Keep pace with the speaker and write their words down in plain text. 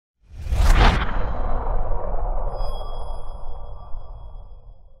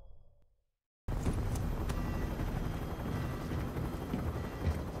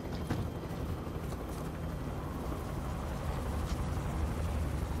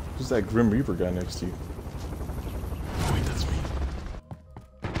Who's that Grim Reaper guy next to you? Oh, wait, that's me.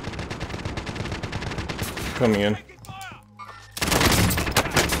 Coming in.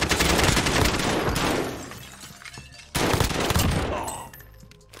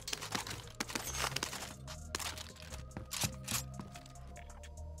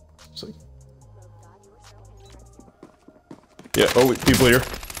 It's like... Yeah, oh, wait, people here.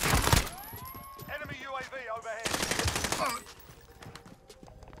 Enemy UAV overhead.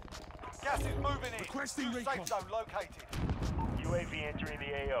 Gas is moving in. Requesting New recon. safe zone located. UAV entering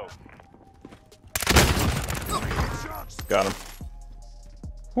the AO. Got him.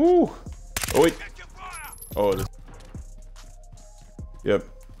 Woo! Oh, wait. Oh, it is. Yep.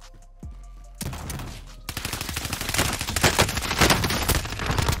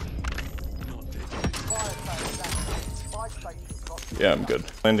 Yeah, I'm good.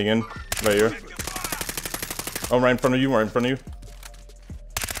 Landing in. Right here. Oh, right in front of you, right in front of you.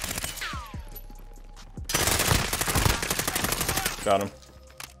 Got him.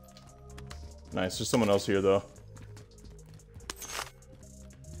 Nice, there's someone else here though.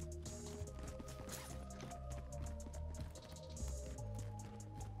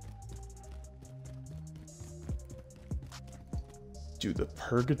 Dude, the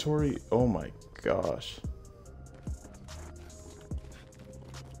purgatory? Oh my gosh.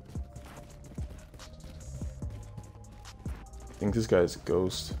 I think this guy's a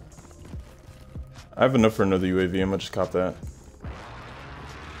ghost. I have enough for another UAV, I'm gonna just cop that.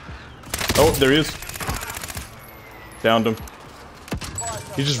 Oh, there he is. Downed him.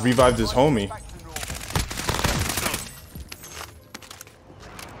 He just revived his homie.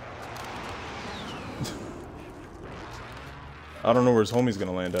 I don't know where his homie's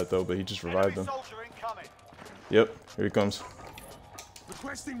gonna land at though, but he just revived him. Yep, here he comes.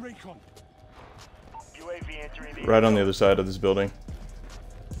 Requesting recon. UAV entering the Right on the other side of this building.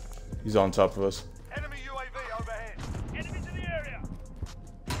 He's on top of us. Enemy UAV overhead. Enemies in the area.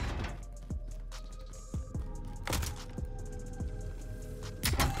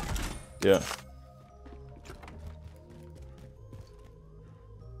 Yeah.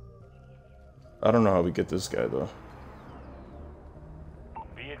 I don't know how we get this guy though.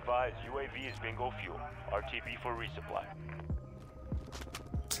 Be advised, UAV is bingo fuel. RTB for resupply.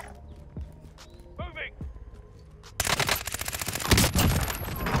 Moving.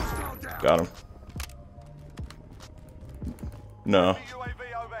 Got him. No. Enemy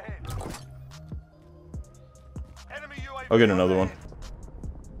UAV overhead. Enemy UAV I'll get another one. overhead.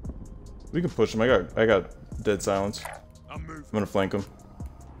 We can push him. I got dead silence. I'm moving. I'm gonna flank him.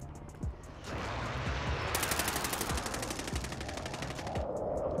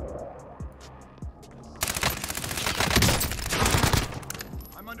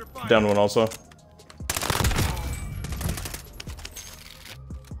 I'm under fire. Down one also.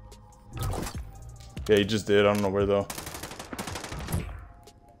 Yeah, he just did. I don't know where though.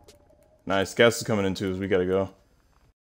 Nice. Gas is coming in too, so we gotta go.